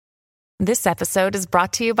This episode is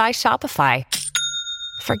brought to you by Shopify.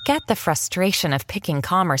 Forget the frustration of picking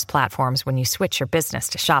commerce platforms when you switch your business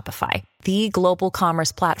to Shopify, the global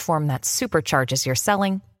commerce platform that supercharges your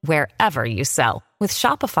selling wherever you sell. With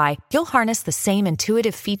Shopify, you'll harness the same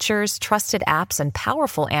intuitive features, trusted apps, and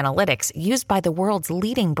powerful analytics used by the world's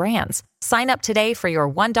leading brands. Sign up today for your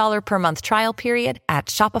 $1 per month trial period at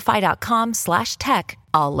shopify.com/tech,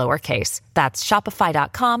 all lowercase. That's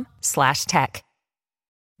shopify.com/tech.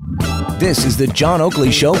 This is the John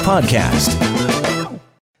Oakley Show podcast. There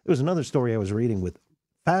was another story I was reading with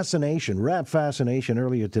rap fascination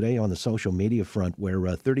earlier today on the social media front where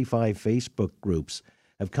 35 Facebook groups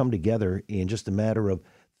have come together in just a matter of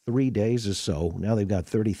 3 days or so. Now they've got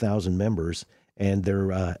 30,000 members, and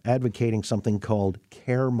they're advocating something called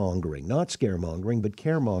caremongering. Not scaremongering, but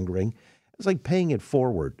caremongering. It's like paying it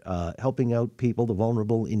forward, helping out people, the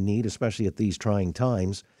vulnerable in need, especially at these trying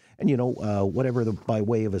times. And, whatever by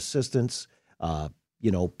way of assistance,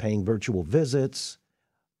 paying virtual visits,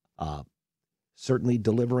 certainly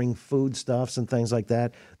delivering foodstuffs and things like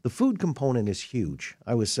that. The food component is huge.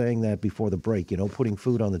 I was saying that before the break. Putting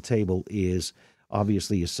food on the table is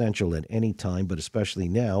obviously essential at any time, but especially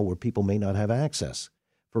now where people may not have access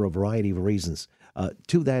for a variety of reasons.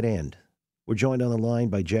 To that end, we're joined on the line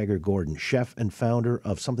by Jagger Gordon, chef and founder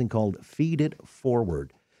of something called Feed It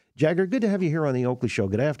Forward. Jagger, good to have you here on the Oakley Show.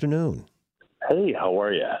 Good afternoon. Hey, how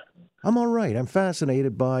are you? I'm all right. I'm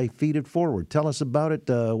fascinated by Feed It Forward. Tell us about it.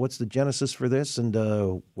 What's the genesis for this, and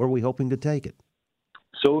where are we hoping to take it?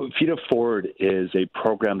 So Feed It Forward is a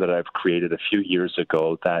program that I've created a few years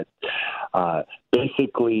ago that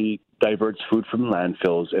basically diverts food from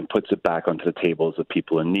landfills and puts it back onto the tables of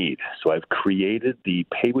people in need. So I've created the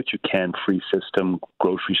pay what you can free system,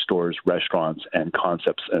 grocery stores, restaurants, and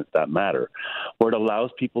concepts that matter, where it allows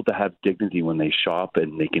people to have dignity when they shop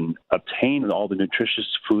and they can obtain all the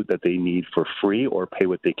nutritious food that they need for free or pay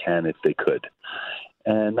what they can if they could.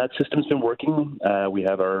 And that system's been working. We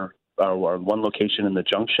have our one location in the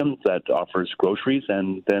Junction that offers groceries,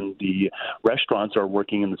 and then the restaurants are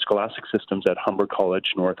working in the scholastic systems at Humber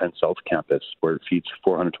College North and South Campus, where it feeds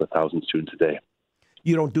 400 to 1,000 students a day.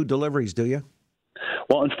 You don't do deliveries, do you?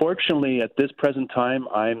 Well, unfortunately, at this present time,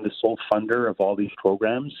 I'm the sole funder of all these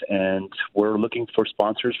programs, and we're looking for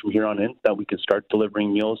sponsors from here on in that we can start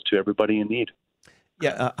delivering meals to everybody in need.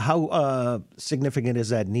 Yeah, how significant is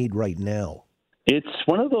that need right now? It's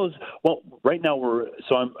one of those. Well, right now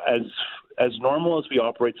I'm as normal as we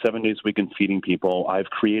operate 7 days a week in feeding people. I've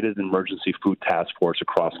created an emergency food task force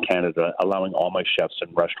across Canada, allowing all my chefs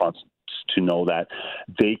and restaurants to know that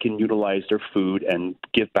they can utilize their food and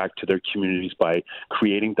give back to their communities by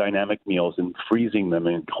creating dynamic meals and freezing them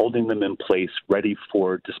and holding them in place ready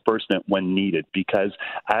for disbursement when needed. Because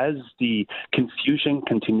as the confusion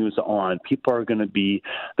continues on, people are going to be,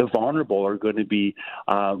 the vulnerable are going to be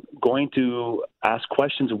going to ask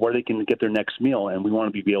questions of where they can get their next meal, and we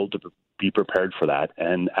want to be able to be prepared for that.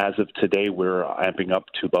 And as of today, we're amping up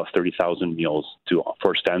to about 30,000 meals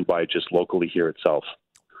for standby just locally here itself.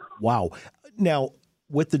 Wow. Now,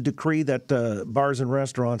 with the decree that bars and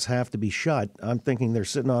restaurants have to be shut, I'm thinking they're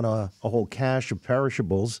sitting on a whole cache of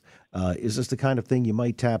perishables. Is this the kind of thing you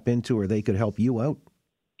might tap into, or they could help you out?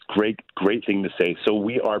 Great thing to say. So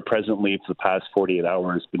we are presently, for the past 48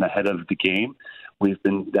 hours, been ahead of the game. We've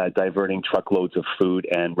been diverting truckloads of food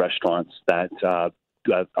and restaurants that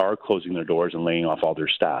are closing their doors and laying off all their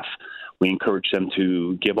staff. We encourage them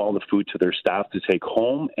to give all the food to their staff to take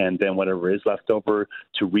home, and then whatever is left over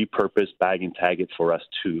to repurpose, bag and tag it for us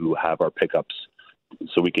to have our pickups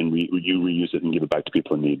so we can reuse it and give it back to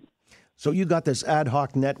people in need. So you got this ad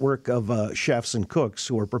hoc network of chefs and cooks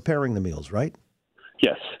who are preparing the meals, right?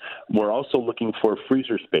 Yes. We're also looking for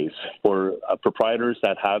freezer space for proprietors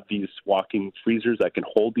that have these walk-in freezers that can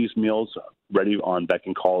hold these meals ready on beck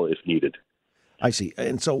and call if needed. I see.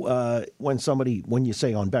 And so when you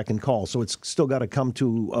say on beck and call, so it's still got to come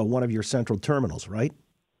to one of your central terminals, right?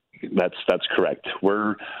 That's correct.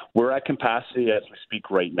 We're at capacity as we speak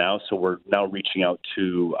right now, so we're now reaching out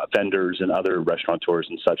to vendors and other restaurateurs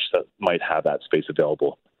and such that might have that space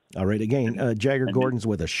available. All right. Again, Jagger Gordon's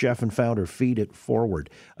with us, chef and founder, Feed It Forward.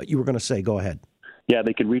 You were going to say, go ahead. Yeah,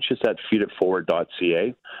 they can reach us at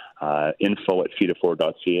feeditforward.ca, info at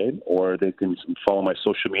feeditforward.ca, or they can follow my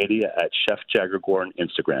social media at Chef Jagger Gordon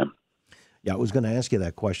Instagram. Yeah, I was going to ask you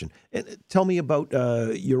that question. Tell me about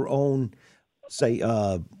your own, say,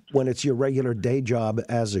 when it's your regular day job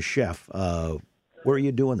as a chef. Where are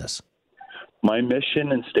you doing this? My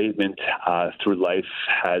mission and statement through life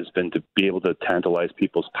has been to be able to tantalize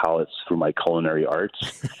people's palates through my culinary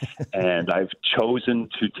arts. And I've chosen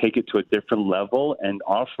to take it to a different level and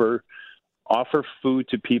offer offer food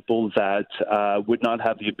to people that would not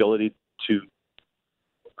have the ability to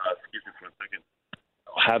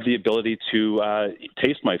have the ability to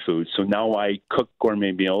taste my food. So now I cook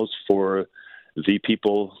gourmet meals for the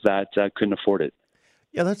people that couldn't afford it.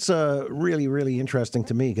 Yeah, that's really, really interesting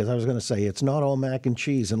to me, because I was going to say it's not all mac and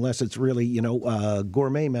cheese unless it's really,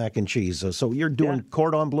 gourmet mac and cheese. So you're doing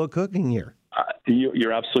cordon bleu cooking here.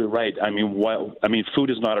 You're absolutely right. I mean, food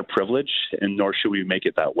is not a privilege, and nor should we make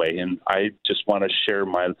it that way. And I just want to share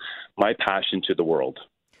my passion to the world.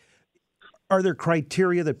 Are there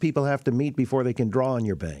criteria that people have to meet before they can draw on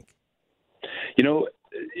your bank?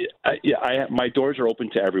 My doors are open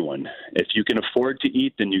to everyone. If you can afford to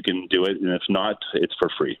eat, then you can do it. And if not, it's for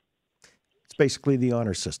free. It's basically the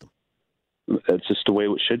honor system. That's just the way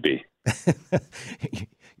it should be.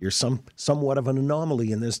 You're somewhat of an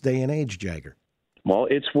anomaly in this day and age, Jagger. Well,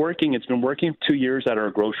 it's working. It's been working 2 years at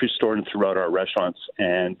our grocery store and throughout our restaurants.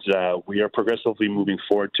 And we are progressively moving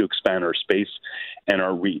forward to expand our space and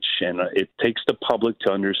our reach. And it takes the public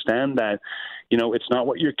to understand that, it's not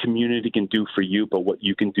what your community can do for you, but what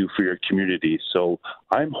you can do for your community. So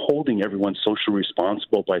I'm holding everyone socially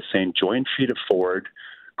responsible by saying, join Feed It Forward,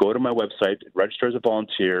 go to my website, register as a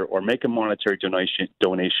volunteer, or make a monetary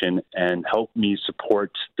donation and help me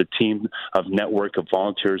support the team of network of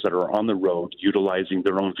volunteers that are on the road utilizing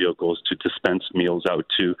their own vehicles to dispense meals out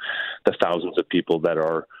to the thousands of people that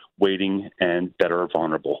are waiting and that are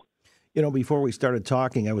vulnerable. Before we started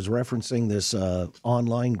talking, I was referencing this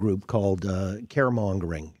online group called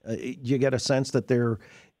Caremongering. Do you get a sense that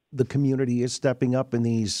the community is stepping up in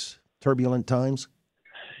these turbulent times?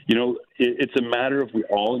 It's a matter of we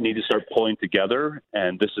all need to start pulling together,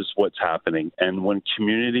 and this is what's happening. And when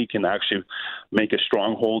community can actually make a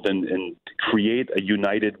stronghold and create a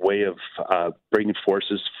united way of bringing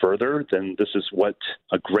forces further, then this is what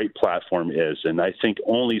a great platform is. And I think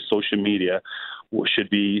only social media should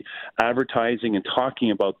be advertising and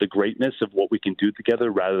talking about the greatness of what we can do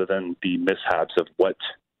together rather than the mishaps of what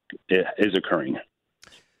is occurring.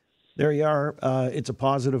 There you are. It's a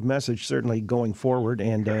positive message, certainly, going forward,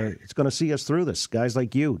 and it's going to see us through this. Guys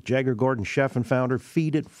like you, Jagger Gordon, chef and founder,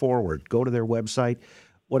 Feed It Forward. Go to their website.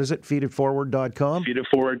 What is it, feeditforward.com?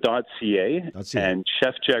 Feeditforward.ca and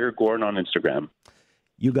Chef Jagger Gordon on Instagram.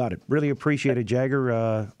 You got it. Really appreciate it,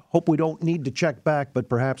 Jagger. Hope we don't need to check back, but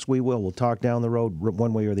perhaps we will. We'll talk down the road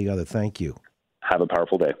one way or the other. Thank you. Have a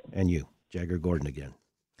powerful day. And you, Jagger Gordon again.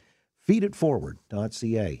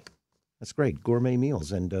 Feeditforward.ca. That's great. Gourmet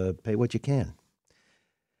meals, and pay what you can.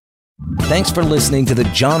 Thanks for listening to the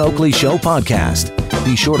John Oakley Show podcast.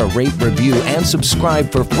 Be sure to rate, review, and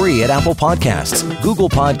subscribe for free at Apple Podcasts, Google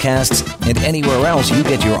Podcasts, and anywhere else you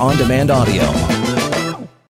get your on-demand audio.